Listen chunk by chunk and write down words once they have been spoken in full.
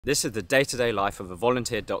This is the day-to-day life of a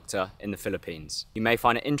volunteer doctor in the Philippines. You may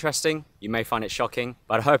find it interesting, you may find it shocking,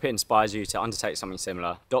 but I hope it inspires you to undertake something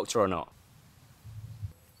similar, doctor or not.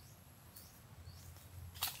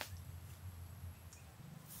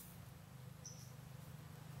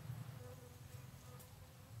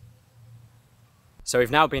 So we've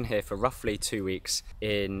now been here for roughly 2 weeks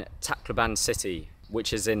in Tacloban City,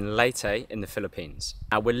 which is in Leyte in the Philippines.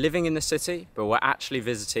 Now we're living in the city, but we're actually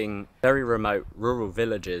visiting very remote rural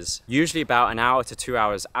villages, usually about an hour to 2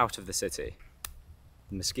 hours out of the city.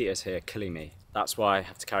 The mosquitoes here are killing me. That's why I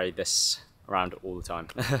have to carry this around all the time.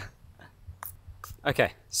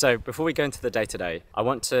 Okay, so before we go into the day-to-day, I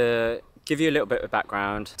want to give you a little bit of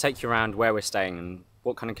background, take you around where we're staying and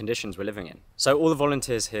what kind of conditions we're living in. So all the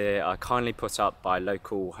volunteers here are kindly put up by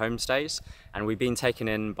local homestays, and we've been taken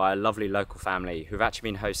in by a lovely local family who've actually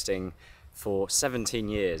been hosting for 17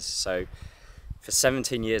 years. So for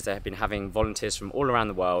 17 years they have been having volunteers from all around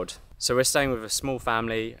the world. So we're staying with a small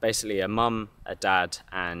family, basically a mum, a dad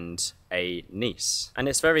and a niece. And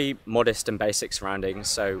it's very modest and basic surroundings.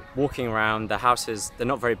 So walking around, the houses, they're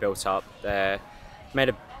not very built up. They're made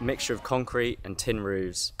a mixture of concrete and tin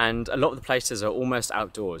roofs, and a lot of the places are almost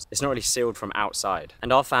outdoors. It's not really sealed from outside.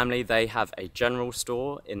 And our family, they have a general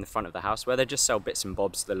store in the front of the house where they just sell bits and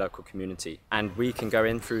bobs to the local community. And we can go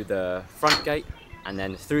in through the front gate and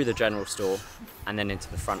then through the general store and then into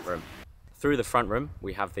the front room. Through the front room,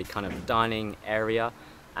 we have the kind of dining area,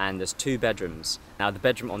 and there's 2 bedrooms. Now the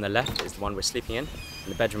bedroom on the left is the one we're sleeping in,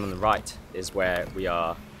 and the bedroom on the right is where we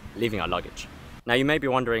are leaving our luggage. Now you may be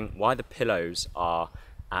wondering why the pillows are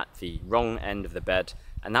at the wrong end of the bed,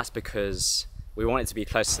 and that's because we want it to be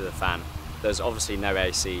close to the fan. There's obviously no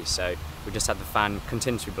AC, so we just have the fan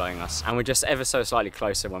continuously blowing us, and we're just ever so slightly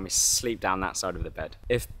closer when we sleep down that side of the bed.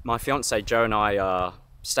 If my fiance Joe and I are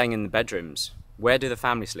staying in the bedrooms, where do the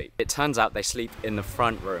family sleep? It turns out they sleep in the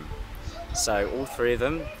front room. So all 3 of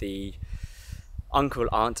them, the uncle,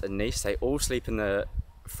 aunt and niece, they all sleep in the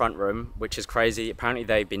front room, which is crazy. Apparently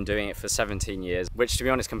they've been doing it for 17 years, which to be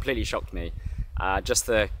honest completely shocked me. Just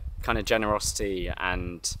the kind of generosity,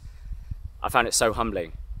 and I found it so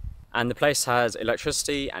humbling. And the place has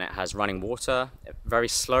electricity and it has running water, very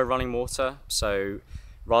slow running water. So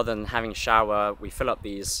rather than having a shower, we fill up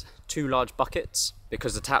these 2 large buckets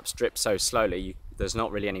because the taps drip so slowly, there's not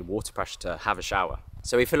really any water pressure to have a shower.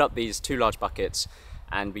 So we fill up these 2 large buckets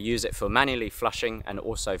and we use it for manually flushing and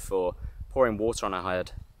also for pouring water on our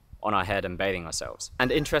head and bathing ourselves.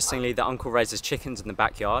 And interestingly, the uncle raises chickens in the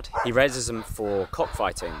backyard. He raises them for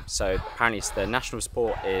cockfighting. So apparently it's the national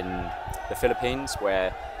sport in the Philippines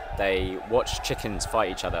where they watch chickens fight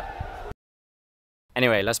each other.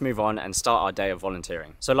 Anyway, let's move on and start our day of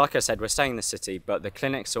volunteering. So like I said, we're staying in the city, but the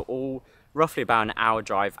clinics are all roughly about an hour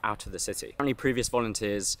drive out of the city. Only previous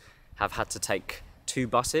volunteers have had to take 2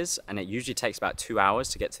 buses, and it usually takes about 2 hours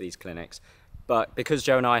to get to these clinics. But because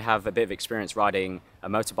Joe and I have a bit of experience riding a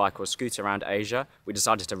motorbike or scooter around Asia, we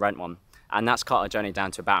decided to rent one, and that's cut our journey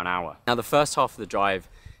down to about an hour. Now the first half of the drive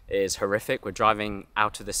is horrific. We're driving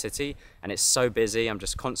out of the city and it's so busy. I'm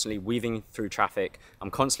just constantly weaving through traffic.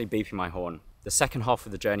 I'm constantly beeping my horn. The second half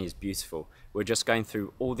of the journey is beautiful. We're just going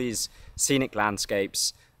through all these scenic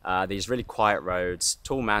landscapes, these really quiet roads,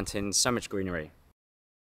 tall mountains, so much greenery.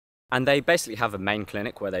 And they basically have a main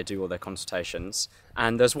clinic where they do all their consultations.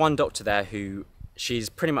 And there's one doctor there who, she's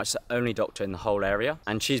pretty much the only doctor in the whole area.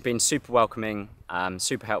 And she's been super welcoming,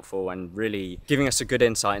 super helpful, and really giving us a good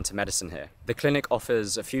insight into medicine here. The clinic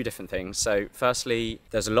offers a few different things. So firstly,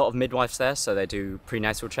 there's a lot of midwives there, so they do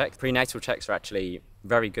prenatal checks. Prenatal checks are actually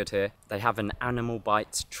very good here. They have an animal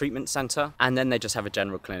bite treatment center, and then they just have a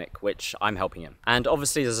general clinic, which I'm helping in. And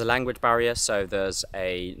obviously there's a language barrier, so there's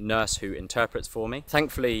a nurse who interprets for me.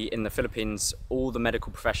 Thankfully in the Philippines, all the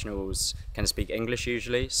medical professionals can speak English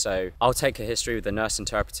usually, so I'll take a history with the nurse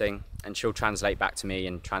interpreting and she'll translate back to me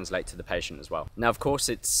and translate to the patient as well. Now of course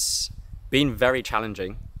it's been very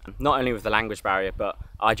challenging, not only with the language barrier, but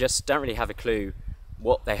I just don't really have a clue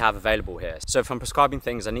what they have available here. So if I'm prescribing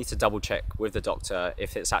things, I need to double check with the doctor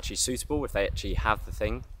if it's actually suitable, if they actually have the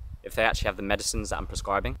thing, if they actually have the medicines that I'm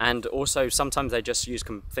prescribing. And also sometimes they just use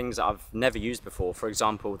things that I've never used before. For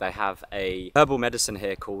example, they have a herbal medicine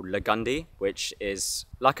here called legundi, which is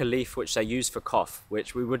like a leaf which they use for cough,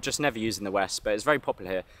 which we would just never use in the West, but it's very popular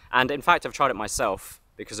here. And in fact, I've tried it myself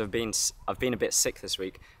because I've been a bit sick this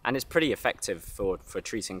week, and it's pretty effective for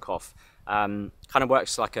treating cough. Kind of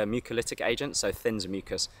works like a mucolytic agent, so thins the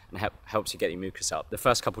mucus and helps you get your mucus up. The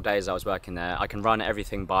first couple of days I was working there, I can run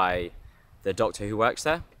everything by the doctor who works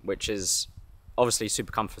there, which is obviously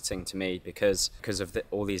super comforting to me because of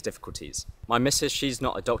all these difficulties. My missus, she's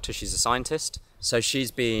not a doctor, she's a scientist, So she's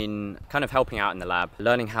been kind of helping out in the lab,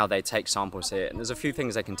 learning how they take samples here. And there's a few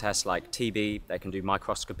things they can test, like TB, they can do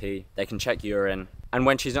microscopy, they can check urine. And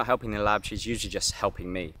when she's not helping in the lab, she's usually just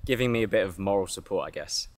helping me, giving me a bit of moral support, I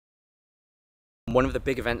guess. One of the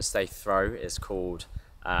big events they throw is called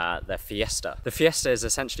their Fiesta. The Fiesta is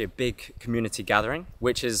essentially a big community gathering,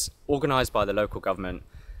 which is organized by the local government.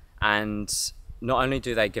 And not only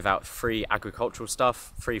do they give out free agricultural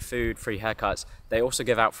stuff, free food, free haircuts, they also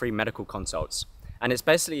give out free medical consults. And it's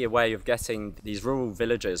basically a way of getting these rural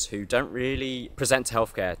villagers who don't really present to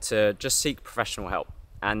healthcare to just seek professional help.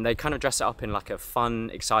 And they kind of dress it up in like a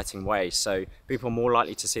fun, exciting way. So people are more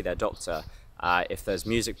likely to see their doctor if there's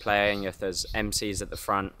music playing, if there's MCs at the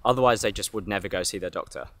front. Otherwise, they just would never go see their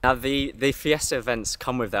doctor. Now, the Fiesta events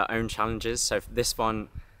come with their own challenges. So this one,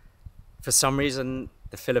 for some reason,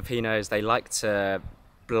 the Filipinos, they like to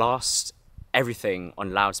blast everything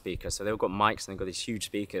on loudspeakers. So they've got mics and they've got these huge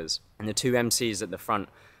speakers. And the two MCs at the front,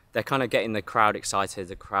 they're kind of getting the crowd excited,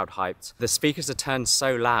 the crowd hyped. The speakers are turned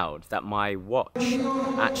so loud that my watch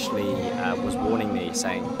actually was warning me,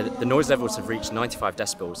 saying the noise levels have reached 95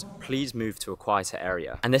 decibels, please move to a quieter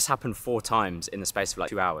area. And this happened 4 times in the space of like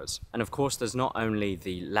 2 hours. And of course, there's not only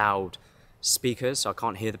the loud speakers, so I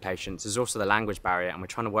can't hear the patients, there's also the language barrier, and we're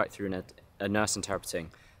trying to work through a nurse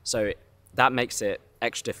interpreting. So that makes it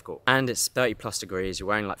extra difficult. And it's 30+ degrees, you're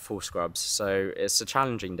wearing like full scrubs, so it's a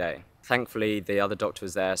challenging day. Thankfully, the other doctor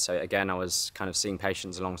was there, so again, I was kind of seeing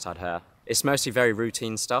patients alongside her. It's mostly very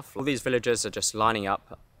routine stuff. All these villagers are just lining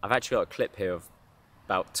up. I've actually got a clip here of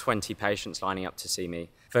about 20 patients lining up to see me.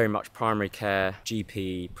 Very much primary care,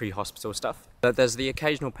 GP, pre-hospital stuff. But there's the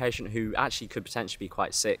occasional patient who actually could potentially be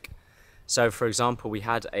quite sick. So for example, we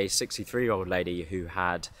had a 63-year-old lady who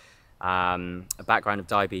had a background of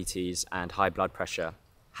diabetes and high blood pressure,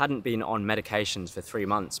 hadn't been on medications for 3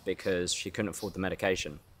 months because she couldn't afford the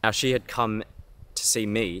medication. Now she had come to see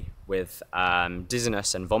me with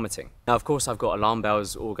dizziness and vomiting. Now of course I've got alarm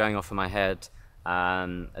bells all going off in my head,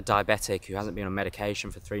 a diabetic who hasn't been on medication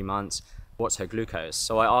for 3 months, what's her glucose?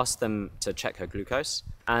 So I asked them to check her glucose,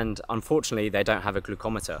 and unfortunately they don't have a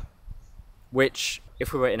glucometer, which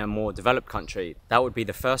if we were in a more developed country, that would be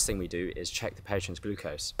the first thing we do, is check the patient's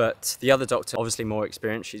glucose. But the other doctor, obviously more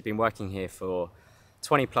experienced, she's been working here for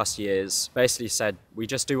 20+ years, basically said we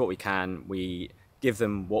just do what we can, we give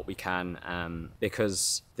them what we can,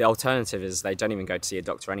 because the alternative is they don't even go to see a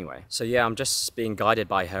doctor anyway. So yeah, I'm just being guided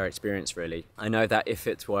by her experience really. I know that if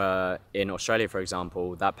it were in Australia, for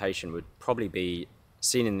example, that patient would probably be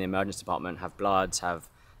seen in the emergency department, have bloods, have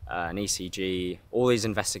an ECG, all these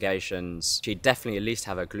investigations. She'd definitely at least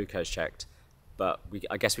have her glucose checked, but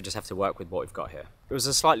I guess we just have to work with what we've got here. It was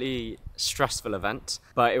a slightly stressful event,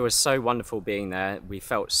 but it was so wonderful being there. We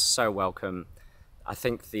felt so welcome. I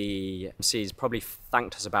think the MCs probably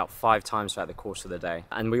thanked us about 5 times throughout the course of the day.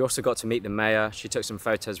 And we also got to meet the mayor. She took some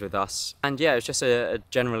photos with us. And yeah, it was just a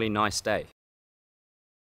generally nice day.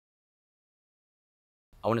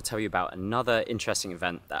 I want to tell you about another interesting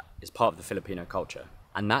event that is part of the Filipino culture,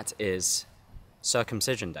 and that is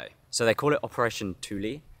Circumcision Day. So they call it Operation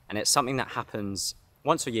Tuli, and it's something that happens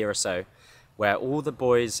once a year or so, where all the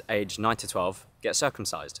boys aged 9 to 12 get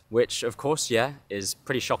circumcised, which of course, yeah, is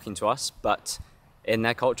pretty shocking to us, but in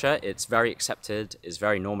their culture, it's very accepted, it's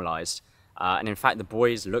very normalized. And in fact, the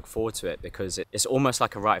boys look forward to it because it's almost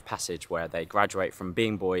like a rite of passage where they graduate from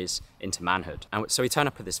being boys into manhood. And so we turn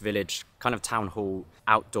up at this village, kind of town hall,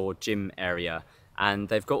 outdoor gym area, and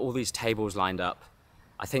they've got all these tables lined up.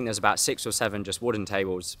 I think there's about 6 or 7 just wooden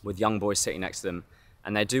tables with young boys sitting next to them.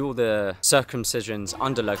 And they do all the circumcisions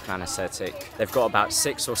under local anesthetic. They've got about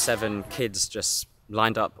 6 or 7 kids just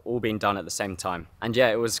lined up, all being done at the same time. And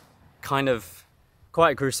yeah, it was kind of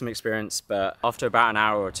quite a gruesome experience, but after about an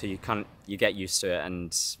hour or two, you get used to it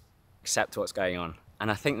and accept what's going on. And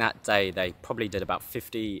I think that day they probably did about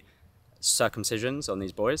 50 circumcisions on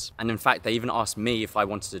these boys. And in fact, they even asked me if I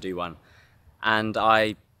wanted to do one. And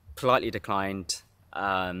I politely declined,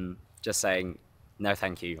 just saying, no,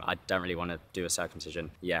 thank you. I don't really want to do a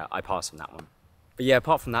circumcision. Yeah, I passed on that one. But yeah,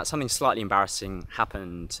 apart from that, something slightly embarrassing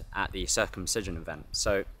happened at the circumcision event.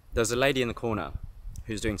 So there's a lady in the corner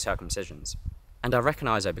who's doing circumcisions. And I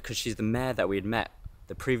recognise her because she's the mayor that we had met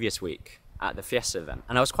the previous week at the Fiesta event.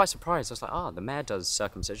 And I was quite surprised. I was like, the mayor does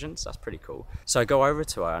circumcisions? That's pretty cool. So I go over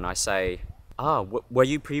to her and I say, were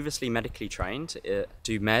you previously medically trained?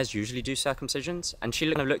 Do mayors usually do circumcisions? And she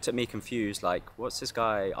kind of looked at me confused, like, what's this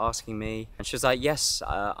guy asking me? And she was like, yes,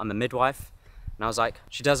 I'm a midwife. And I was like,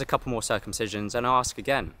 she does a couple more circumcisions. And I ask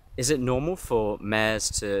again, is it normal for mayors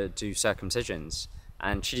to do circumcisions?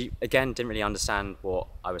 And she, again, didn't really understand what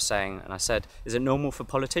I was saying. And I said, is it normal for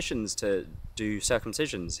politicians to do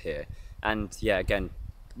circumcisions here? And yeah, again,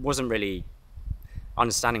 wasn't really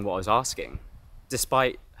understanding what I was asking,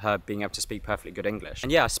 despite her being able to speak perfectly good English.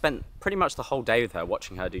 And yeah, I spent pretty much the whole day with her,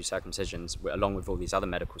 watching her do circumcisions along with all these other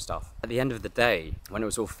medical stuff. At the end of the day, when it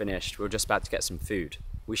was all finished, we were just about to get some food.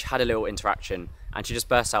 We had a little interaction and she just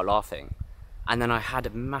burst out laughing. And then I had a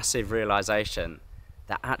massive realization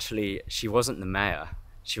that actually she wasn't the mayor.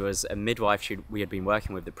 She was a midwife we had been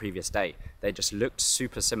working with the previous day. They just looked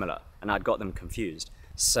super similar and I'd got them confused.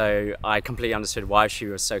 So I completely understood why she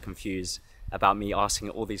was so confused about me asking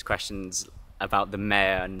all these questions about the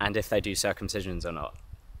mayor and if they do circumcisions or not.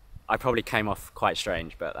 I probably came off quite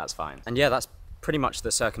strange, but that's fine. And yeah, that's pretty much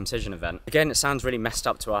the circumcision event. Again, it sounds really messed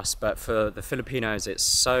up to us, but for the Filipinos, it's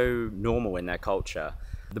so normal in their culture.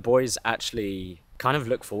 The boys actually kind of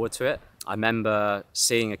look forward to it. I remember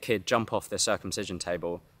seeing a kid jump off the circumcision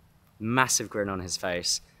table, massive grin on his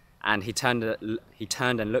face, and he turned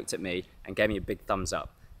and looked at me and gave me a big thumbs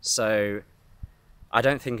up. So I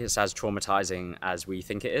don't think it's as traumatizing as we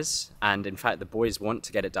think it is. And in fact, the boys want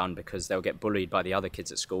to get it done because they'll get bullied by the other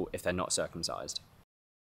kids at school if they're not circumcised.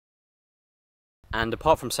 And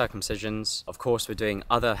apart from circumcisions, of course, we're doing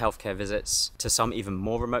other healthcare visits to some even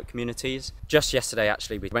more remote communities. Just yesterday,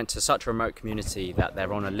 actually, we went to such a remote community that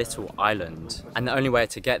they're on a little island, and the only way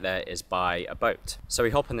to get there is by a boat. So we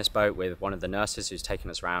hop on this boat with one of the nurses who's taken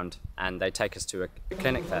us around, and they take us to a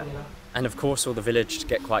clinic there. And of course, all the village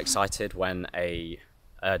get quite excited when a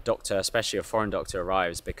doctor, especially a foreign doctor,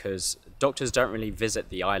 arrives, because doctors don't really visit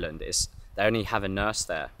the island. They only have a nurse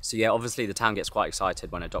there. So yeah, obviously the town gets quite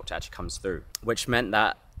excited when a doctor actually comes through, which meant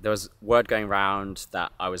that there was word going around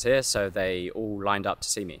that I was here, so they all lined up to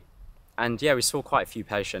see me. And yeah, we saw quite a few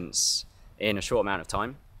patients in a short amount of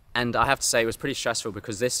time. And I have to say it was pretty stressful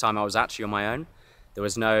because this time I was actually on my own. There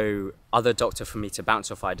was no other doctor for me to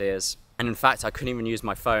bounce off ideas. And in fact, I couldn't even use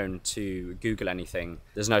my phone to Google anything.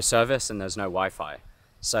 There's no service and there's no Wi-Fi.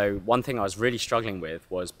 So one thing I was really struggling with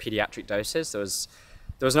was pediatric doses.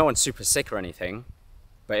 There was no one super sick or anything,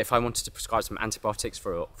 but if I wanted to prescribe some antibiotics,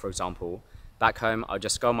 for example, back home, I'd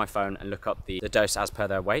just go on my phone and look up the dose as per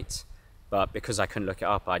their weight. But because I couldn't look it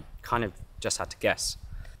up, I kind of just had to guess.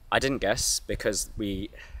 I didn't guess because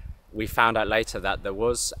we found out later that there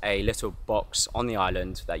was a little box on the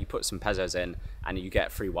island that you put some pesos in and you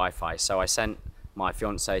get free Wi-Fi. So I sent my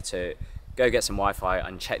fiance to go get some Wi-Fi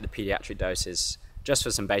and check the pediatric doses just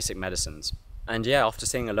for some basic medicines. And yeah, after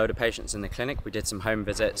seeing a load of patients in the clinic, we did some home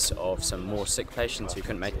visits of some more sick patients who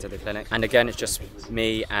couldn't make it to the clinic. And again, it's just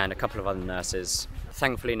me and a couple of other nurses.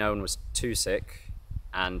 Thankfully, no one was too sick,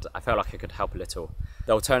 and I felt like I could help a little.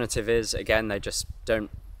 The alternative is, again, they just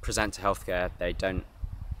don't present to healthcare. They don't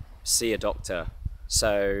see a doctor.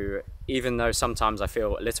 So even though sometimes I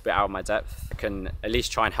feel a little bit out of my depth, I can at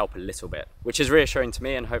least try and help a little bit, which is reassuring to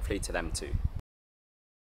me and hopefully to them too.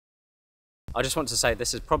 I just want to say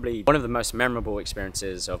this is probably one of the most memorable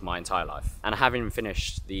experiences of my entire life, and I haven't even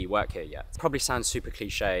finished the work here yet. It probably sounds super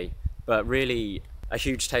cliche, but really a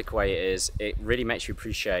huge takeaway is it really makes you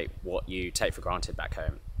appreciate what you take for granted back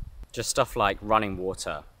home. Just stuff like running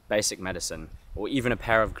water, basic medicine, or even a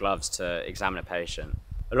pair of gloves to examine a patient.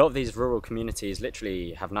 A lot of these rural communities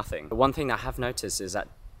literally have nothing. But one thing that I have noticed is that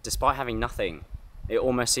despite having nothing, it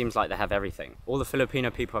almost seems like they have everything. All the Filipino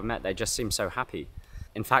people I've met, they just seem so happy.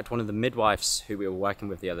 In fact, one of the midwives who we were working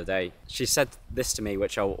with the other day, she said this to me,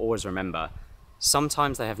 which I'll always remember.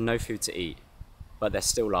 Sometimes they have no food to eat, but they're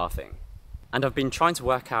still laughing. And I've been trying to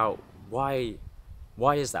work out why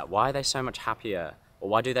is that? Why are they so much happier? Or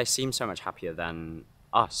why do they seem so much happier than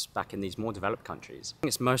us back in these more developed countries? I think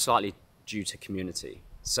it's most likely due to community.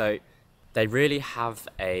 So they really have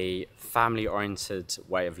a family-oriented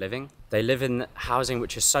way of living. They live in housing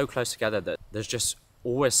which is so close together that there's just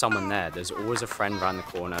always someone there. There's always a friend around the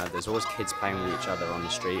corner. There's always kids playing with each other on the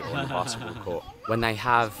street or on the basketball court. When they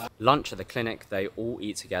have lunch at the clinic, they all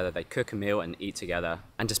eat together. They cook a meal and eat together.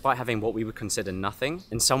 And despite having what we would consider nothing,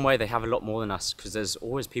 in some way they have a lot more than us because there's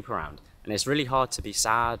always people around. And it's really hard to be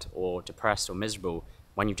sad or depressed or miserable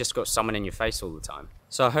when you've just got someone in your face all the time.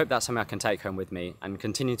 So I hope that's something I can take home with me and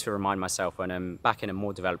continue to remind myself when I'm back in a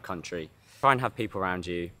more developed country. Try and have people around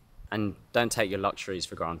you and don't take your luxuries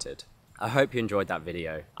for granted. I hope you enjoyed that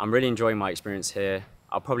video. I'm really enjoying my experience here.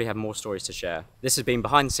 I'll probably have more stories to share. This has been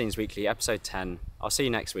Behind the Scenes Weekly, episode 10. I'll see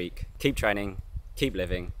you next week. Keep training, keep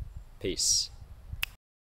living. Peace.